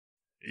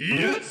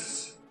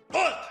Yes!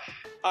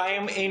 I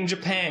am in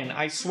Japan,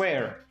 I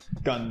swear.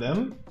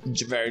 Gundam,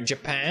 very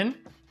Japan.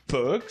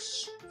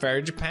 Books,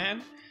 very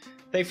Japan.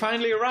 They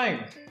finally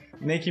arrived,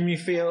 making me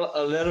feel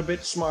a little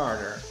bit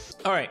smarter.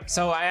 Alright,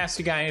 so I asked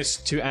you guys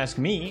to ask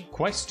me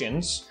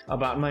questions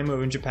about my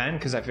move in Japan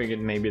because I figured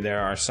maybe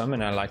there are some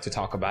and I'd like to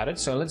talk about it,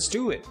 so let's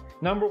do it.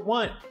 Number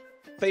 1,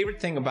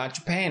 favorite thing about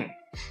Japan.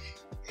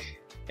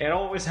 It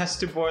always has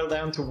to boil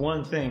down to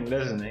one thing,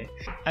 doesn't it?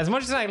 As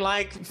much as I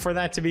like for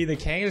that to be the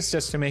case,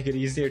 just to make it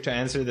easier to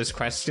answer this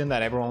question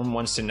that everyone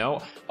wants to know,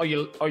 are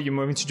you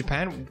moving to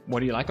Japan?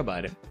 What do you like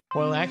about it?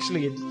 Well,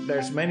 actually,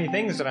 there's many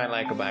things that I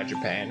like about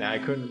Japan. I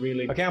couldn't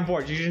really... Okay, I'm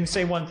bored. You shouldn't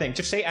say one thing.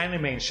 Just say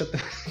anime and shut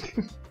the...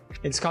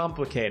 It's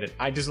complicated.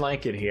 I just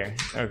like it here,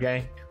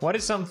 okay? What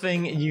is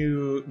something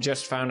you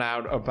just found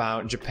out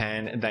about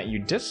Japan that you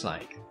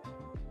dislike?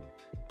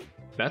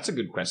 That's a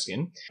good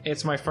question.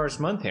 It's my first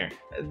month here.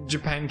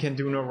 Japan can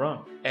do no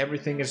wrong.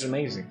 Everything is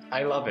amazing.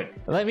 I love it.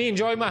 Let me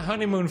enjoy my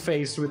honeymoon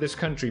phase with this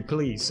country,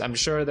 please. I'm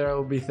sure there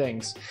will be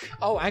things.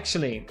 Oh,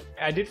 actually,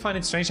 I did find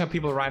it strange how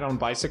people ride on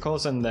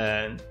bicycles on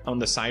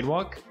the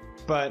sidewalk.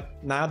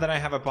 But now that I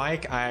have a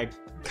bike, I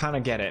kind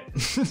of get it.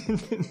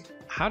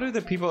 How do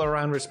the people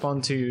around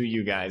respond to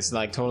you guys?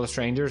 Like total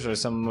strangers, or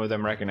some of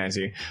them recognize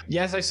you?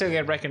 Yes, I still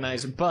get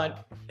recognized,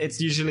 but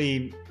it's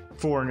usually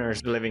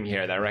foreigners living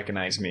here that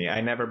recognize me.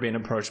 I've never been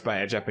approached by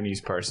a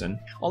Japanese person.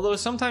 Although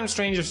sometimes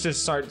strangers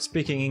just start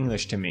speaking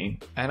English to me,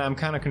 and I'm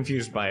kind of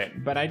confused by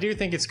it. But I do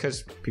think it's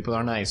because people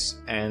are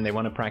nice and they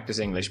want to practice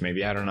English,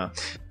 maybe. I don't know.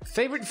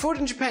 Favorite food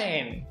in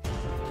Japan?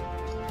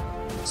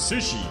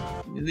 Sushi.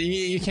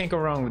 You can't go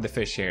wrong with the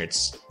fish here.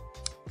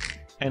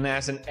 And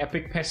as an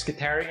epic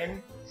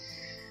pescatarian,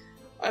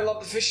 I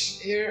love the fish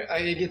here.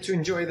 I get to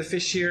enjoy the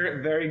fish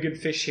here. Very good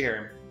fish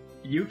here.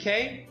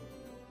 UK?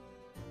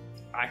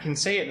 I can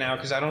say it now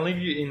because I don't live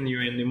in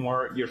you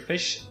anymore. Your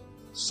fish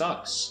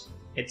sucks.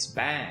 It's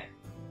bad.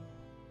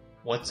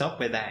 What's up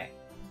with that?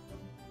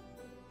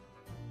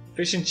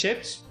 Fish and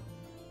chips?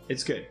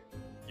 It's good.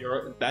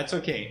 That's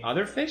okay.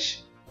 Other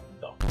fish?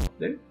 No.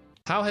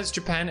 How has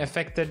Japan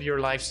affected your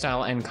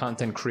lifestyle and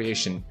content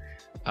creation?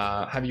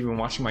 Have you been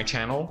watching my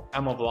channel?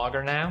 I'm a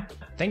vlogger now.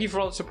 Thank you for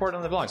all the support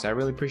on the vlogs. I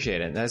really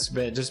appreciate it. That's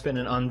just been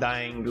an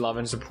undying love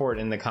and support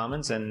in the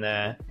comments.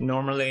 And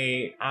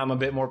normally I'm a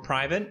bit more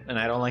private and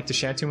I don't like to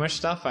share too much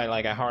stuff.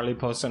 I hardly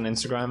post on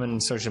Instagram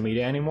and social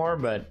media anymore,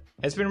 but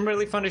it's been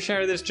really fun to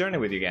share this journey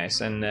with you guys.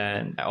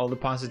 And all the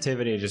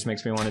positivity just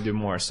makes me want to do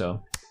more.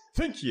 So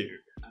thank you.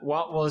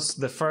 What was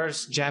the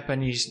first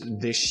Japanese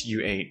dish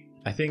you ate?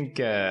 I think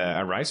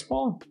a rice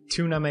ball?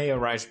 Tuna mayo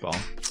rice ball.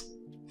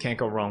 Can't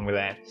go wrong with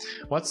that.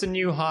 What's the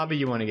new hobby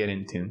you want to get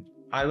into?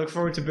 I look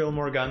forward to build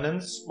more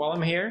Gundams while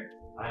I'm here.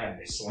 I have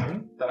this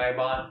one that I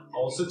bought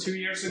also 2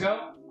 years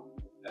ago.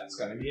 That's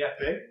gonna be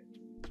epic.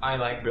 I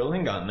like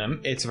building Gundam.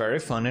 It's very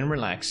fun and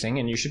relaxing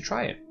and you should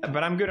try it.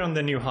 But I'm good on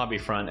the new hobby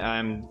front.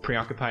 I'm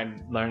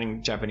preoccupied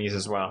learning Japanese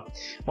as well.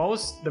 What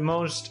was the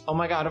most, oh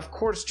my god, of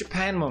course,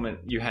 Japan moment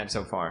you had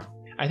so far?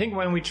 I think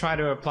when we try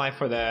to apply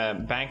for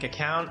the bank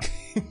account,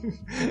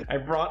 I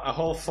brought a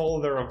whole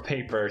folder of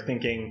paper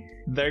thinking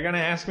they're gonna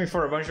ask me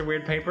for a bunch of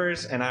weird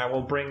papers and I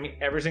will bring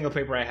every single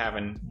paper I have,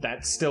 and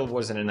that still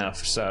wasn't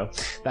enough. So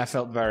that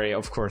felt very,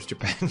 of course,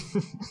 Japan.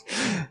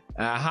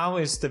 How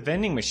is the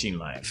vending machine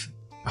life?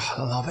 Oh,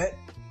 I love it.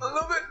 I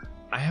love it.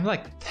 I have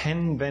like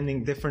 10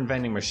 different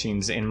vending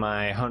machines in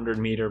my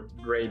 100-meter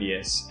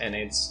radius, and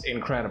it's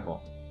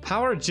incredible.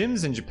 How are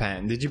gyms in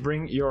Japan? Did you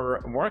bring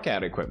your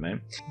workout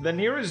equipment? The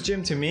nearest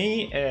gym to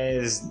me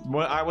is,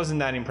 well, I wasn't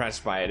that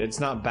impressed by it. It's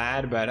not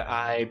bad, but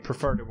I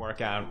prefer to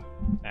work out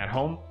at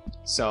home.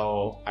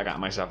 So I got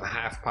myself a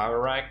half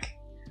power rack.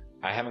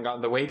 I haven't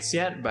gotten the weights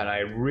yet, but I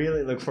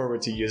really look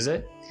forward to use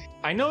it.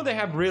 I know they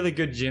have really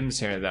good gyms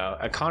here though.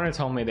 Connor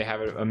told me they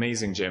have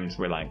amazing gyms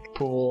with like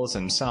pools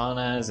and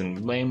saunas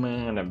and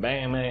lemon and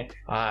bame.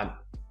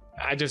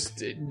 I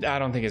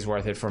don't think it's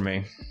worth it for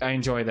me. I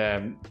enjoy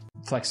the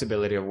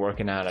flexibility of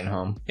working out at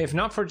home. If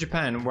not for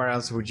Japan, where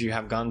else would you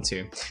have gone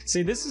to?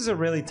 See, this is a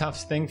really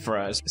tough thing for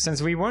us.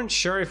 Since we weren't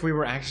sure if we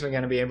were actually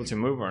going to be able to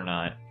move or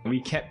not,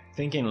 we kept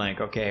thinking like,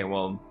 okay,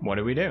 well, what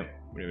do we do?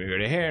 We go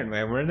to here and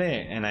where were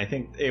they? And I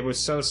think it was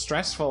so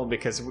stressful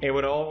because it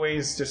would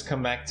always just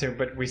come back to,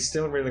 but we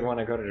still really want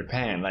to go to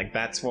Japan. Like,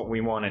 that's what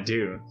we want to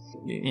do.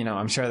 You know,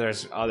 I'm sure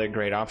there's other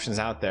great options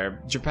out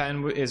there.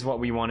 Japan is what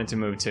we wanted to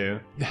move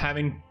to.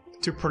 Having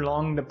to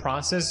prolong the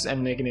process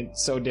and making it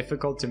so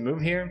difficult to move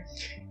here,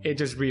 it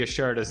just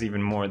reassured us even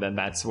more that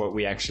that's what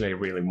we actually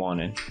really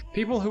wanted.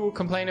 People who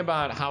complain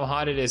about how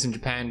hot it is in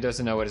Japan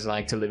doesn't know what it's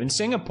like to live in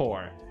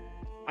Singapore.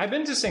 I've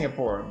been to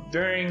Singapore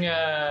during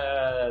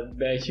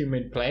the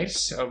humid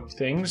place of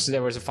things.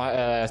 There was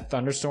a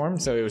thunderstorm,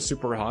 so it was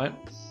super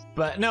hot.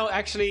 But no,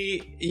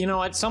 actually, you know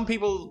what? Some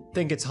people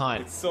think it's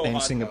hot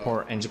in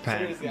Singapore and Japan.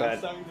 Seriously, but I'm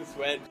starting to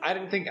sweat. I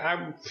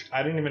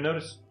didn't even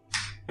notice.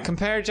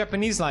 Compare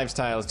Japanese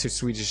lifestyle to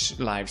Swedish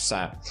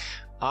lifestyle.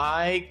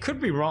 I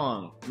could be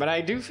wrong, but I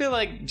do feel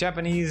like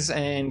Japanese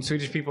and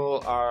Swedish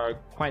people are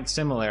quite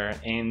similar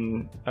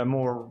in a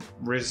more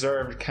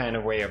reserved kind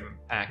of way of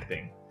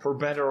acting. For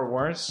better or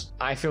worse,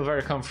 I feel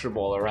very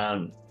comfortable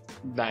around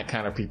that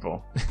kind of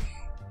people.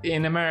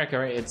 In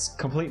America, it's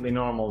completely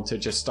normal to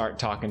just start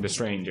talking to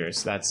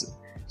strangers. That's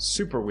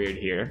super weird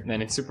here,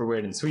 and it's super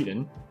weird in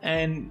Sweden.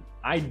 And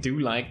I do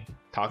like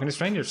talking to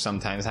strangers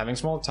sometimes, having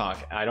small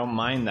talk. I don't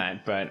mind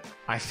that, but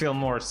I feel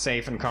more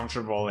safe and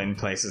comfortable in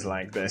places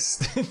like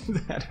this.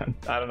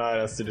 I don't know how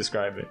else to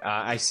describe it.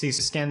 I see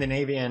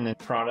Scandinavian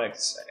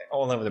products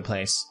all over the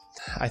place.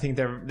 I think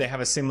they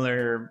have a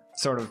similar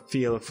sort of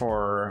feel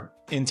for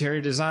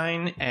interior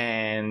design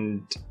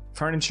and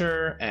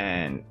furniture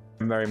and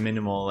very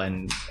minimal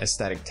and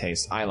aesthetic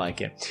taste. I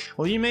like it.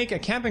 Will you make a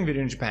camping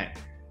video in Japan?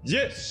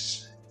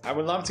 Yes! I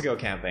would love to go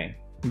camping.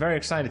 I'm very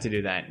excited to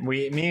do that.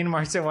 Me and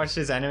Marta watched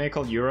this anime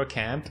called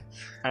Eurocamp,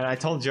 and I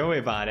told Joey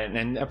about it,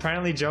 and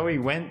apparently Joey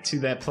went to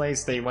that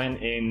place they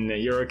went in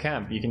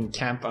Eurocamp. You can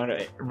camp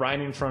right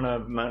in front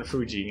of Mount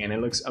Fuji, and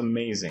it looks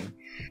amazing.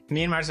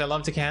 Me and Marta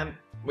love to camp.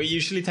 We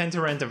usually tend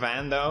to rent a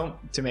van though,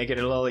 to make it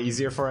a little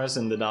easier for us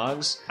and the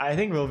dogs. I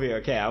think we'll be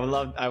okay. I would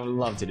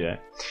love to do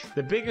it.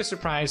 The biggest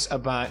surprise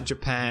about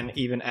Japan,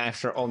 even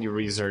after all your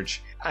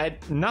research,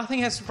 nothing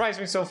has surprised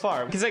me so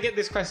far, because I get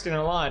this question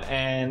a lot,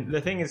 and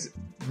the thing is,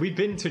 we've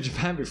been to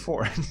Japan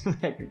before.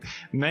 Like,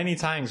 many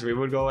times. We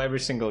would go every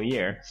single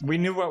year. We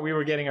knew what we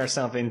were getting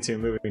ourselves into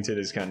moving to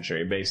this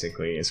country,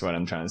 basically, is what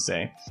I'm trying to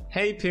say.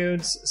 Hey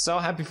Pewds, so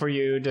happy for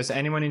you. Does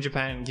anyone in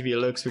Japan give you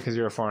looks because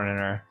you're a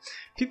foreigner?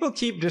 People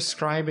keep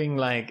describing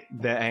like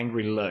the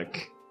angry look.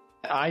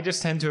 I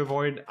just tend to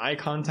avoid eye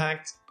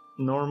contact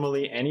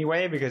normally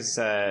anyway, because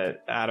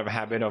out of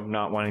habit of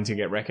not wanting to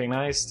get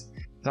recognized.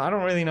 So I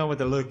don't really know what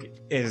the look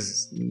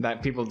is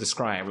that people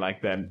describe,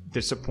 like the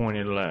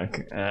disappointed look.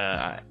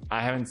 I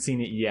haven't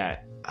seen it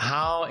yet.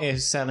 How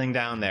is settling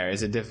down there?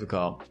 Is it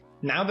difficult?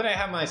 Now that I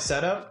have my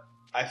setup,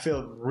 I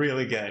feel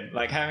really good.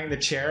 Like having the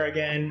chair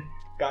again,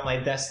 got my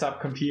desktop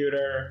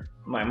computer,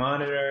 my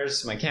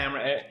monitors, my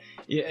camera.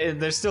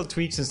 There's still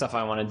tweaks and stuff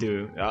I want to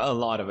do, a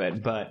lot of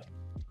it, but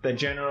the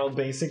general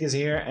basic is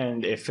here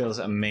and it feels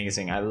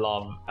amazing. I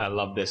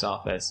love this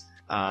office.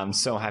 I'm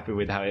so happy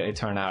with how it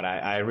turned out.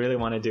 I really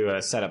want to do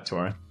a setup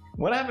tour.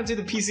 What happened to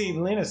the PC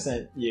Lena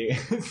sent you?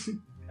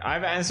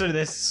 I've answered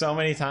this so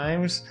many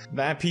times.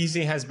 That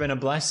PC has been a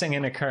blessing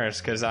and a curse,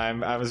 because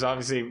I was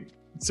obviously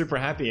super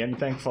happy and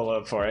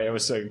thankful for it. It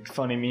was a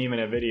funny meme in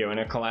a video and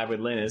a collab with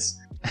Linus.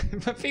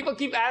 But people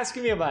keep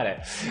asking me about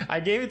it. I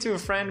gave it to a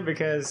friend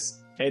because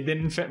it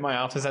didn't fit my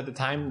office at the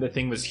time. The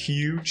thing was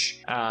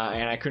huge,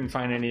 and I couldn't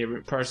find any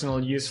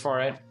personal use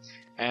for it.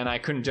 And I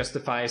couldn't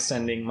justify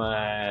sending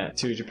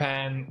to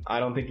Japan. I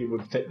don't think it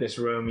would fit this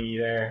room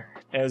either.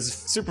 It was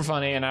super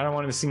funny, and I don't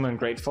want to seem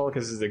ungrateful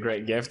because it's a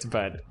great gift,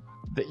 but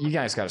you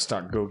guys got to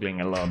start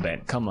Googling a little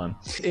bit. Come on.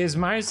 Is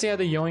Marcia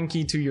the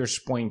yoinky to your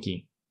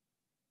spoinky?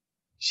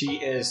 She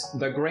is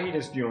the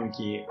greatest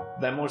yoinky,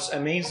 the most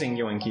amazing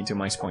yoinky to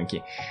my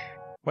spoinky.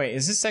 Wait,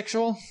 is this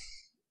sexual?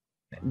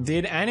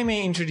 Did anime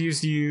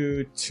introduce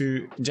you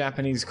to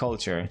Japanese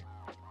culture?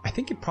 I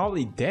think it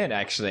probably did,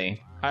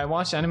 actually. I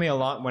watched anime a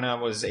lot when I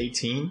was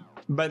 18,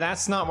 but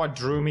that's not what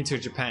drew me to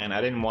Japan.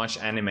 I didn't watch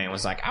anime and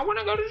was like, I want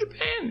to go to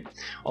Japan.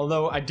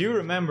 Although I do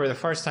remember the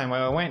first time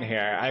when I went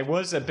here, I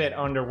was a bit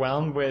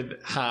underwhelmed with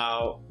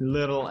how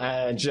little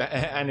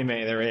anime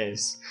there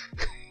is.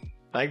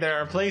 Like,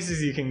 there are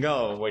places you can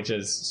go, which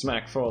is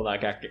smack full,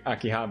 like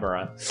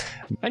Akihabara.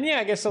 And yeah,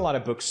 I guess a lot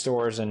of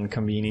bookstores and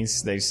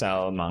convenies, they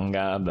sell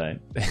manga, but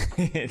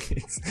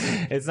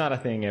it's not a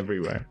thing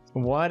everywhere.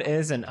 What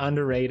is an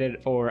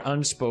underrated or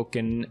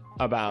unspoken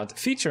about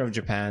feature of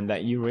Japan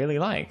that you really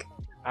like?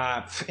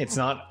 It's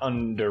not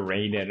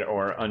underrated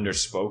or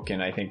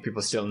underspoken. I think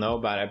people still know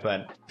about it,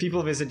 but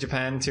people visit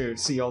Japan to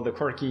see all the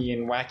quirky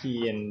and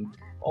wacky and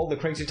all the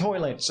crazy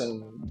toilets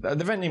and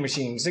the vending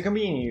machines, the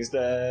convenies,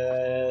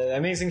 the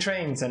amazing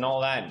trains and all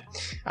that.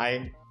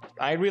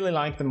 I really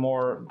like the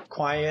more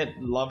quiet,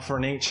 love for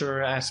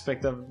nature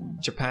aspect of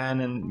Japan,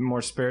 and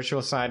more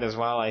spiritual side as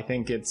well. I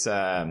think it's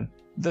the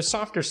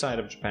softer side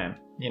of Japan.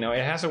 You know,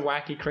 it has a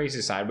wacky,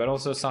 crazy side, but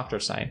also a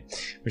softer side,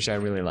 which I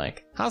really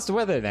like. How's the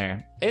weather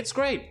there? It's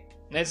great.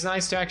 It's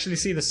nice to actually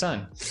see the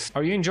sun.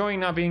 Are you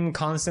enjoying not being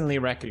constantly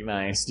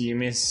recognized? Do you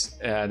miss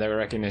the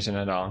recognition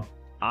at all?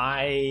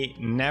 I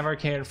never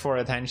cared for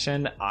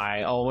attention.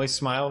 I always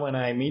smile when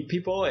I meet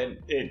people.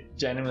 It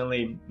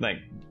genuinely, like,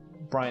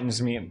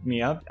 brightens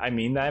me up. I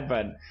mean that,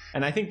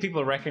 and I think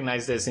people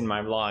recognize this in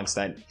my vlogs,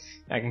 that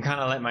I can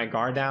kind of let my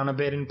guard down a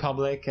bit in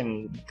public,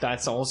 and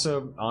that's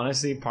also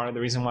honestly part of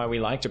the reason why we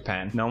like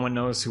Japan. No one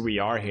knows who we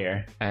are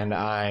here, and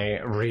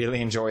I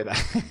really enjoy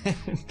that.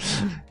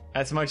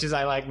 As much as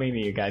I like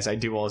meeting you guys, I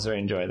do also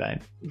enjoy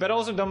that. But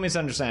also, don't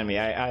misunderstand me.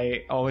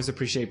 I always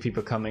appreciate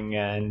people coming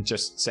and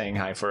just saying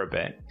hi for a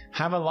bit.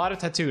 Have a lot of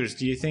tattoos.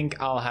 Do you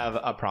think I'll have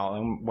a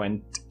problem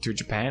when to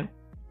Japan?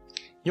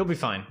 You'll be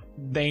fine.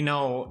 They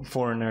know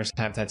foreigners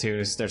have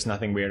tattoos. There's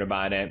nothing weird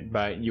about it,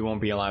 but you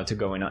won't be allowed to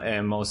go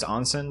in most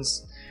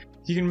onsens.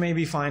 You can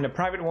maybe find a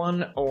private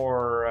one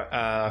or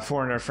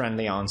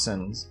foreigner-friendly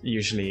onsens.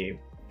 Usually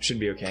should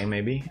be okay,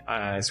 maybe.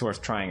 It's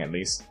worth trying at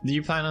least. Do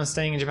you plan on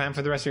staying in Japan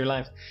for the rest of your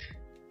life?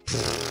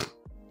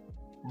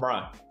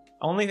 Bruh.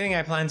 Only thing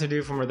I plan to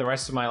do for the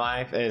rest of my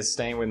life is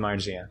staying with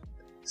Margia.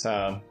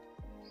 So,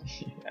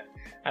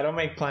 I don't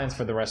make plans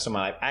for the rest of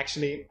my life.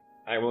 Actually,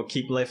 I will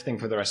keep lifting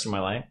for the rest of my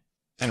life.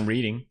 And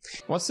reading.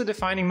 What's the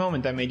defining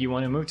moment that made you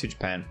want to move to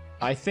Japan?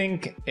 I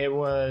think it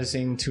was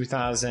in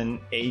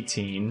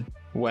 2018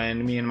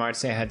 when me and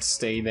Marcia had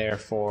stayed there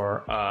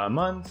for a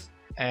month.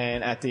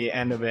 And at the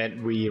end of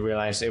it, we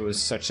realized it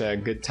was such a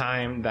good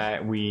time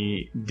that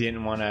we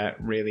didn't want to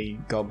really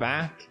go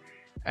back.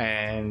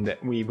 And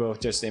we both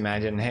just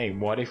imagined, hey,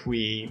 what if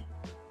we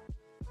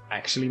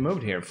actually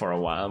moved here for a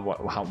while?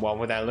 What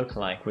would that look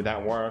like? Would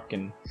that work?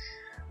 And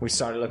we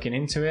started looking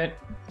into it.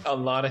 A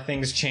lot of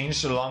things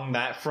changed from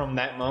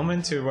that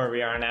moment to where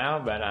we are now,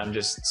 but I'm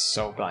just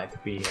so glad to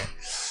be here.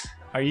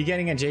 Are you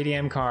getting a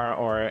JDM car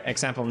or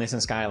example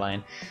Nissan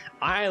Skyline?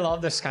 I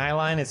love the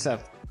Skyline. It's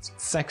a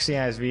sexy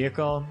ass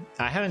vehicle.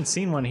 I haven't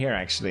seen one here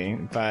actually,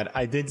 but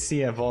I did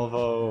see a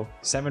Volvo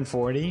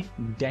 740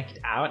 decked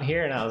out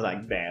here and I was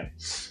like, damn.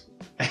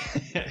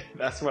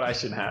 That's what I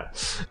should have.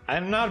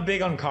 I'm not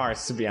big on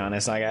cars, to be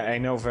honest. I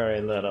know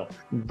very little,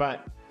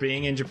 but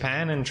being in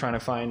Japan and trying to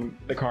find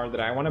the car that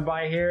I want to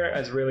buy here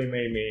has really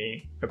made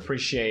me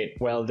appreciate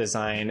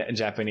well-designed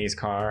Japanese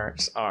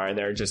cars.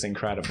 They're just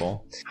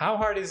incredible. How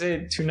hard is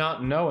it to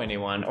not know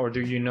anyone, or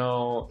do you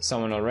know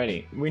someone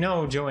already? We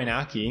know Joe and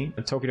Aki,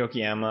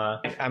 Tokidoki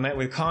Emma. I met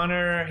with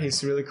Connor.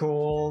 He's really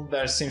cool.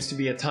 There seems to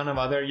be a ton of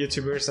other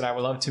YouTubers that I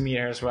would love to meet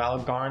here as well.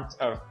 Garnt,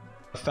 a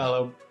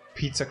fellow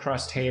pizza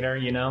crust hater,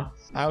 you know.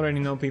 I already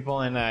know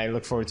people and I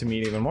look forward to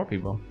meeting even more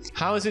people.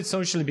 How is it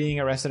socially being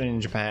a resident in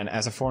Japan?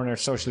 As a foreigner,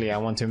 socially I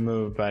want to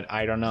move, but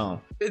I don't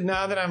know.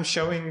 Now that I'm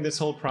showing this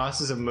whole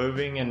process of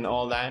moving and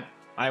all that,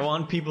 I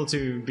want people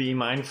to be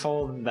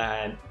mindful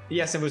that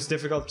yes, it was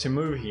difficult to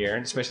move here,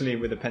 especially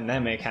with the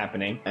pandemic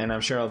happening, and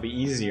I'm sure it'll be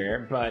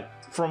easier, but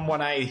from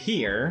what I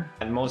hear,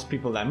 and most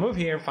people that move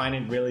here find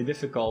it really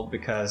difficult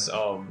because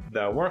of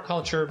the work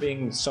culture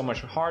being so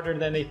much harder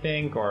than they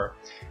think, or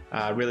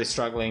really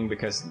struggling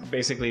because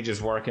basically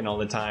just working all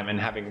the time and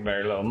having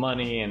very low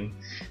money and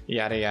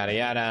yada yada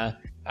yada.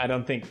 I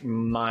don't think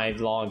my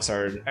vlogs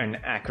are an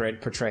accurate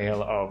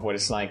portrayal of what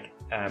it's like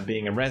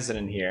being a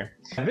resident here.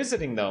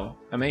 Visiting though,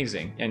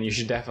 amazing, and you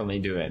should definitely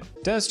do it.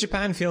 Does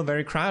Japan feel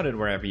very crowded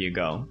wherever you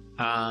go?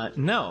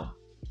 No.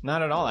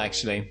 Not at all,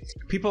 actually.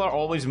 People are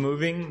always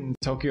moving.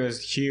 Tokyo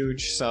is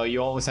huge, so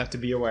you always have to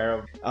be aware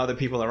of other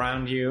people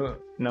around you,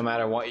 no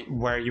matter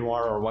where you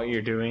are or what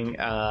you're doing.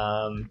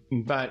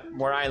 But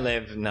where I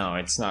live, no,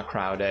 it's not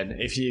crowded.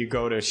 If you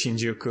go to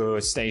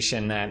Shinjuku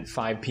station at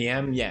 5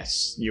 p.m.,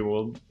 yes, it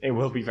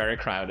will be very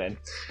crowded.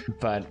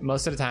 But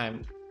most of the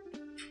time,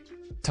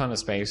 ton of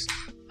space.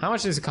 How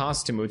much does it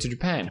cost to move to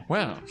Japan?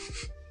 Well,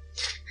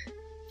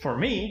 for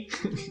me,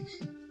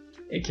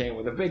 it came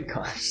with a big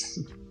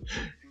cost.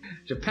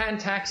 Japan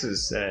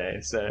taxes,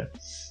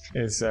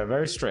 it's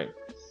very strict,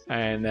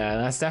 and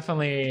that's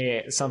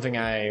definitely something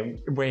I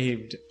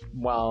waived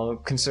while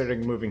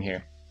considering moving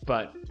here.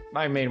 But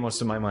I made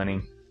most of my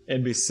money.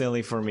 It'd be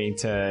silly for me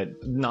to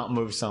not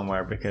move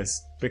somewhere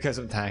because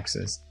of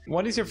taxes.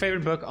 What is your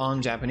favorite book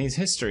on Japanese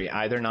history,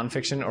 either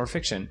nonfiction or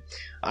fiction?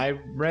 I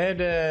read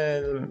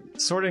The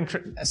Sword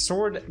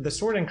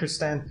and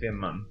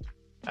Chrysanthemum.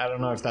 I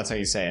don't know if that's how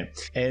you say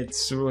it.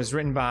 It was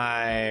written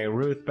by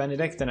Ruth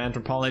Benedict, an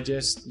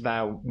anthropologist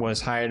that was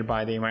hired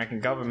by the American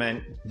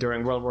government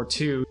during World War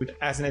II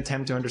as an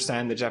attempt to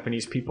understand the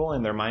Japanese people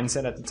and their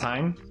mindset at the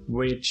time,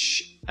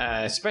 which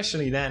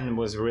especially then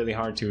was really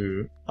hard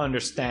to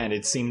understand.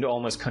 It seemed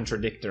almost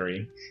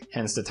contradictory,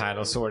 hence the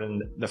title Sword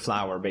and the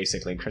Flower,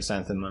 basically,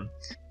 Chrysanthemum.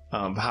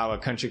 How a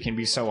country can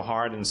be so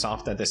hard and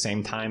soft at the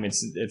same time.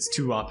 It's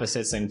two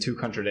opposites and two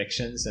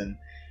contradictions, and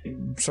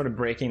sort of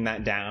breaking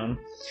that down.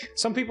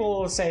 Some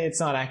people say it's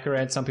not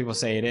accurate, some people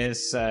say it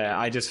is.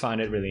 I just find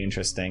it really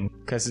interesting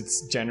because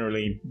it's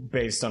generally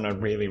based on a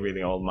really,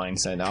 really old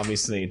mindset.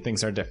 Obviously,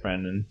 things are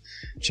different and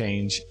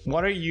change.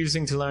 What are you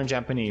using to learn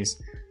Japanese?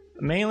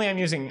 Mainly I'm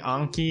using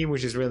Anki,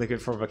 which is really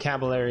good for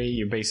vocabulary.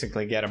 You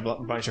basically get a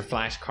bunch of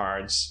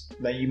flashcards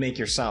that you make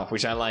yourself,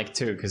 which I like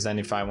too, because then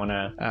if I want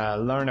to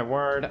learn a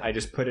word, I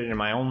just put it in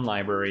my own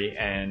library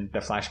and the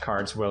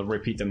flashcards will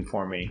repeat them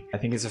for me. I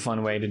think it's a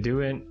fun way to do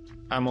it.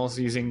 I'm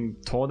also using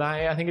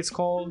Todai, I think it's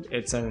called.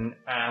 It's an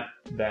app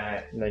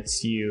that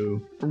lets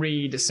you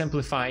read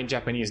simplified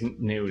Japanese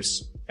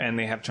news. And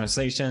they have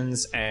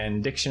translations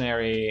and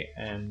dictionary,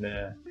 and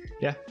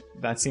yeah,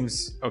 that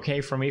seems okay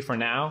for me for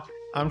now.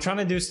 I'm trying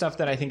to do stuff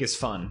that I think is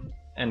fun.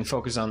 and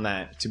focus on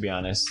that, to be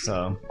honest.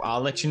 So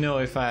I'll let you know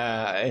if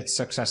it's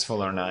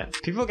successful or not.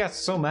 People get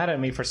so mad at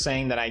me for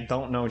saying that I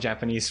don't know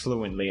Japanese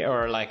fluently,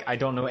 or like I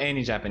don't know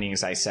any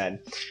Japanese, I said,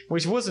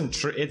 which wasn't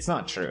true. It's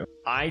not true.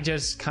 I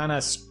just kind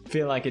of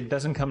feel like it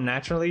doesn't come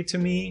naturally to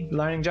me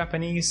learning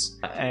Japanese,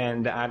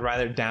 and I'd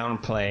rather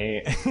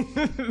downplay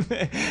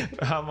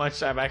how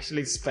much I've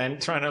actually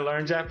spent trying to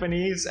learn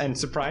Japanese and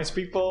surprise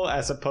people,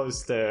 as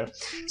opposed to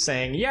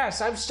saying,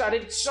 yes, I've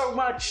studied so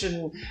much,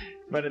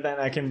 but then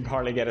I can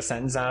hardly get a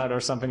sentence out or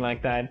something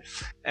like that.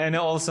 And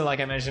also, like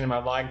I mentioned in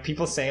my vlog,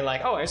 people say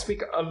like, oh, I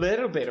speak a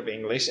little bit of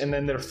English, and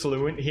then they're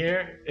fluent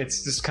here.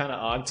 It's just kind of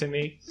odd to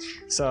me.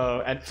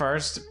 So at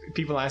first,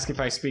 people ask if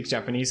I speak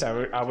Japanese.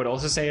 I would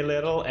also say a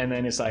little, and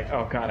then it's like,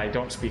 oh God, I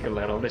don't speak a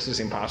little. This is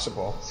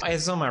impossible.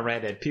 It's on my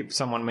Reddit.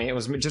 Someone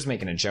was just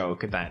making a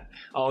joke that,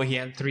 oh, he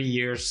had 3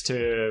 years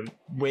to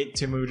wait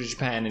to move to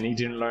Japan, and he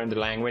didn't learn the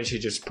language. He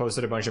just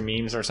posted a bunch of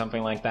memes or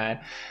something like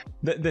that.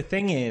 The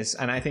thing is,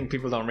 and I think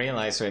people don't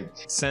realize,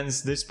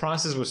 since this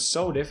process was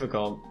so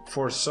difficult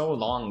for so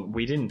long,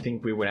 we didn't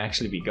think we would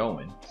actually be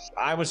going.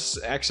 I was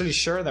actually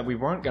sure that we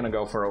weren't going to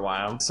go for a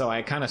while, so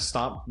I kind of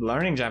stopped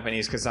learning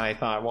Japanese because I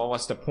thought, well,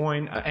 what's the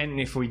point? And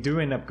if we do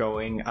end up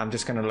going, I'm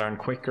just going to learn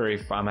quicker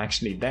if I'm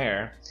actually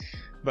there.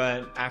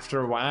 But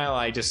after a while,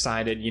 I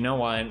decided, you know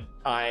what?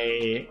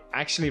 I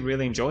actually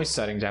really enjoy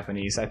studying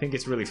Japanese. I think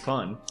it's really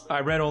fun. I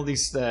read all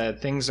these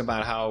things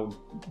about how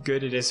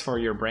good it is for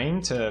your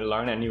brain to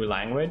learn a new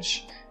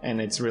language,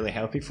 and it's really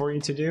healthy for you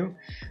to do.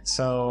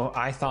 So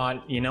I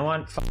thought, you know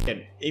what? Fuck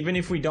it. Even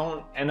if we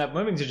don't end up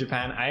moving to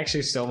Japan, I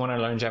actually still want to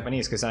learn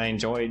Japanese because I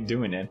enjoy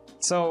doing it.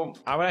 So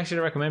I would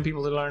actually recommend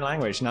people to learn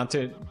language, not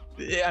to...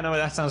 I know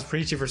that sounds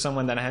preachy for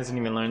someone that hasn't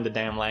even learned the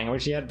damn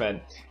language yet,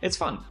 but it's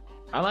fun.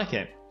 I like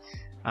it.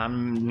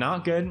 I'm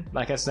not good,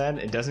 like I said.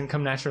 It doesn't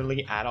come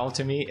naturally at all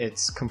to me.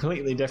 It's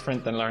completely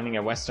different than learning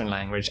a Western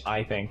language,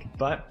 I think.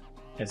 But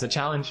it's a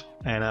challenge,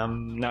 and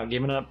I'm not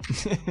giving up.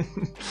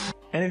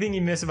 Anything you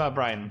miss about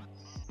Brighton?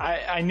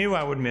 I knew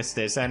I would miss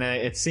this, and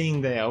it's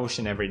seeing the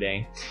ocean every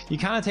day. You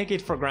kind of take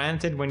it for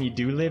granted when you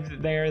do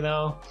live there,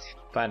 though.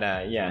 But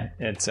yeah,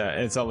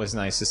 it's always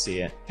nice to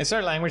see it. It's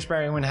our language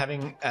barrier when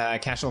having a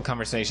casual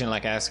conversation,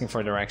 like asking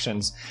for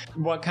directions.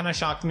 What kind of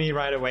shocked me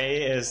right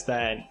away is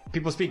that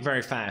people speak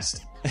very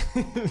fast.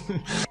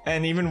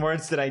 And even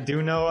words that I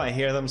do know, I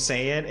hear them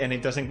say it and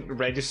it doesn't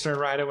register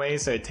right away,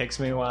 so it takes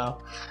me a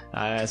while.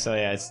 So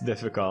yeah, it's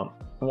difficult.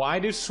 Why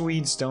do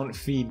Swedes don't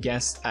feed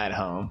guests at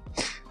home?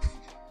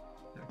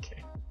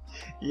 Okay.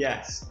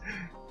 Yes.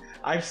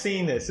 I've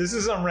seen this. This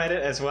is on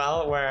Reddit as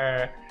well,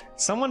 where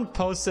someone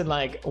posted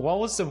like, what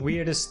was the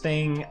weirdest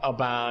thing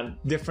about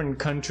different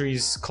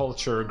countries'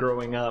 culture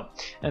growing up?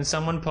 And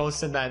someone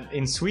posted that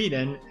in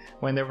Sweden,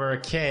 when they were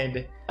a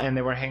kid and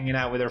they were hanging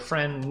out with their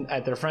friend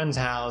at their friend's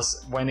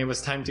house, when it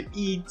was time to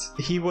eat,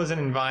 he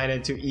wasn't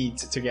invited to eat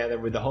together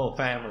with the whole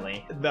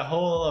family. The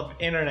whole of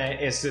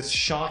internet is just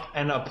shocked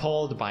and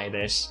appalled by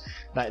this,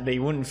 that they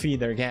wouldn't feed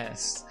their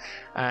guests.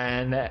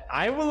 And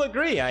I will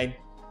agree.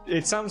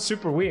 It sounds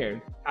super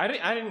weird. I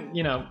didn't,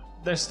 you know,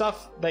 there's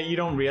stuff that you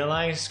don't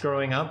realize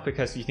growing up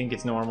because you think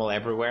it's normal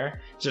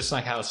everywhere. Just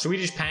like how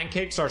Swedish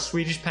pancakes are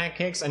Swedish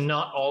pancakes and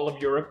not all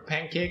of Europe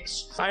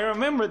pancakes. I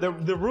remember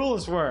the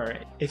rules were,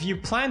 if you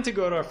plan to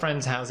go to a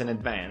friend's house in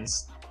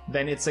advance,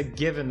 then it's a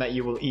given that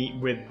you will eat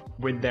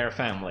with their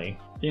family.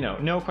 You know,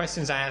 no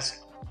questions asked,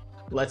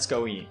 let's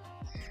go eat.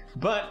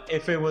 But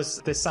if it was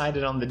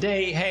decided on the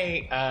day,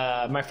 hey,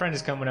 my friend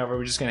is coming over,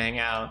 we're just gonna hang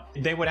out,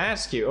 they would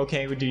ask you,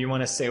 okay, do you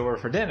want to stay over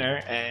for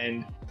dinner?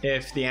 And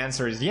if the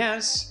answer is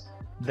yes,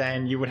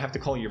 then you would have to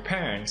call your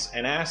parents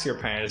and ask your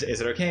parents,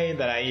 is it okay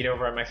that I eat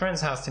over at my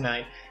friend's house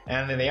tonight?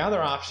 And then the other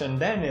option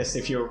then is,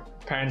 if your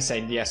parents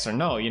say yes or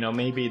no, you know,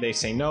 maybe they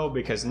say no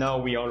because no,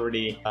 we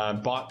already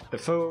bought the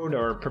food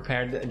or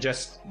prepared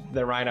just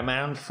the right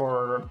amount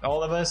for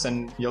all of us,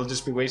 and you'll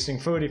just be wasting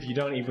food if you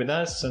don't eat with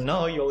us. So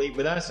no, you'll eat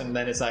with us. And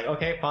then it's like,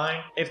 okay,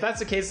 fine. If that's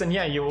the case, then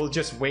yeah, you will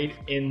just wait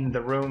in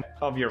the room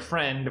of your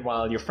friend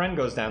while your friend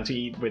goes down to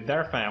eat with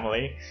their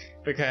family,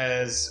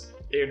 because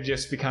it would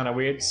just be kind of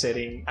weird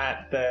sitting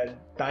at the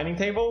dining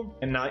table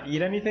and not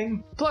eat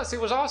anything. Plus, it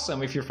was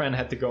awesome if your friend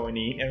had to go and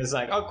eat. It was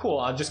like, oh, cool,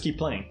 I'll just keep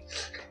playing.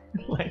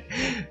 Like,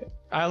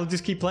 I'll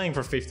just keep playing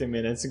for 15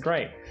 minutes.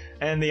 Great.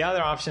 And the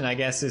other option, I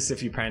guess, is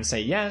if your parents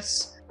say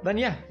yes, then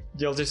yeah,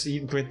 you'll just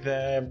eat with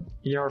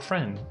your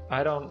friend.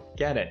 I don't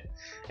get it.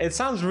 It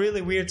sounds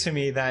really weird to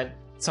me that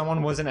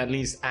someone wasn't at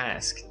least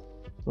asked.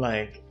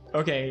 Like,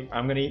 okay,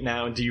 I'm gonna eat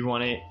now. Do you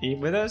want to eat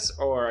with us,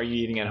 or are you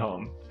eating at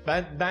home?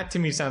 That to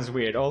me sounds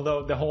weird,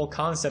 although the whole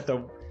concept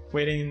of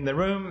waiting in the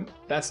room,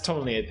 that's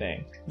totally a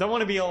thing. Don't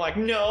want to be all like,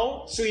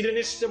 no, Sweden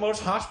is the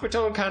most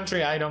hospitable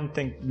country. I don't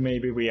think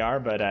maybe we are,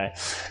 but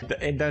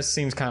it does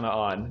seem kind of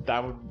odd.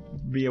 That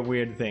would be a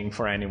weird thing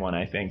for anyone,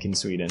 I think, in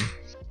Sweden.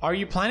 Are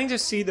you planning to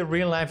see the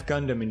real-life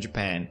Gundam in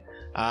Japan?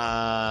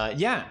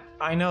 Yeah,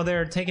 I know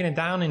they're taking it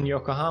down in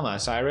Yokohama,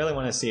 so I really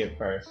want to see it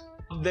first.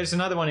 There's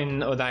another one in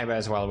Odaiba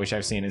as well, which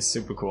I've seen. It's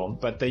super cool.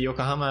 But the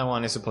Yokohama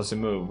one is supposed to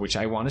move, which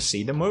I want to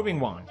see the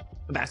moving one.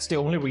 That's the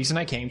only reason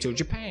I came to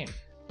Japan.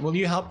 Will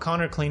you help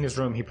Connor clean his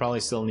room? He probably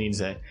still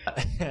needs it.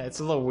 It's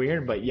a little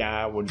weird, but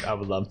yeah, I would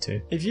love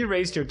to. If you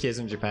raised your kids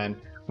in Japan,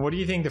 what do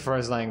you think the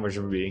first language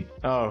would be?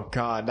 Oh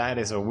god, that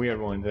is a weird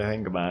one to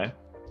think about.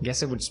 I guess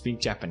they would speak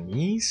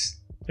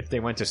Japanese if they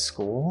went to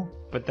school,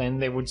 but then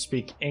they would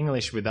speak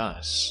English with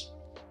us.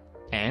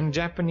 And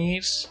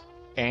Japanese,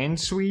 and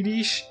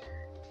Swedish,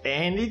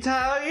 and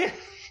Italian.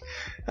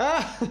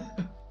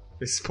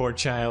 This poor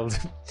child.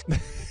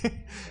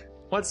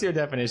 What's your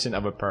definition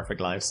of a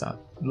perfect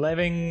lifestyle?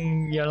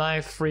 Living your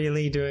life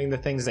freely, doing the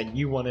things that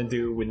you want to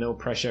do with no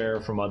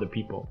pressure from other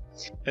people.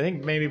 I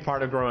think maybe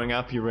part of growing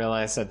up, you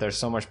realize that there's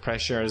so much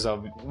pressures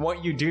of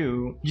what you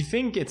do. You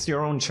think it's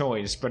your own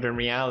choice, but in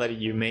reality,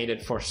 you made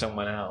it for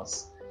someone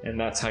else. And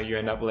that's how you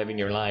end up living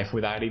your life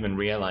without even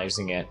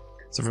realizing it.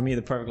 So for me,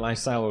 the perfect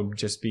lifestyle would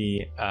just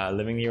be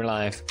living your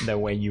life the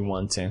way you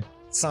want to.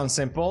 It sounds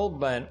simple,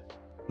 but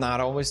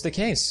not always the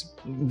case.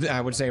 I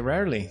would say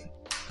rarely.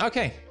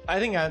 Okay, I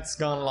think that's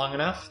gone long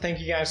enough. Thank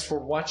you guys for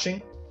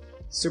watching.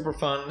 Super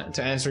fun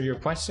to answer your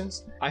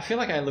questions. I feel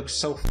like I look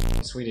so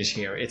Swedish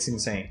here. It's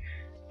insane.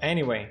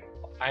 Anyway,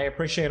 I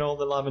appreciate all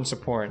the love and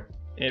support.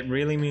 It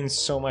really means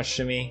so much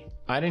to me.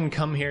 I didn't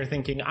come here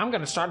thinking, I'm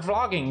gonna start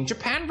vlogging,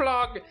 Japan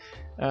vlog!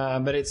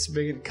 But it's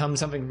become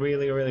something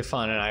really, really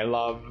fun, and I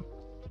love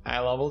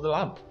all the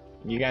love.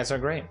 You guys are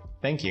great.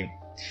 Thank you.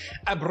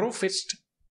 A brofist.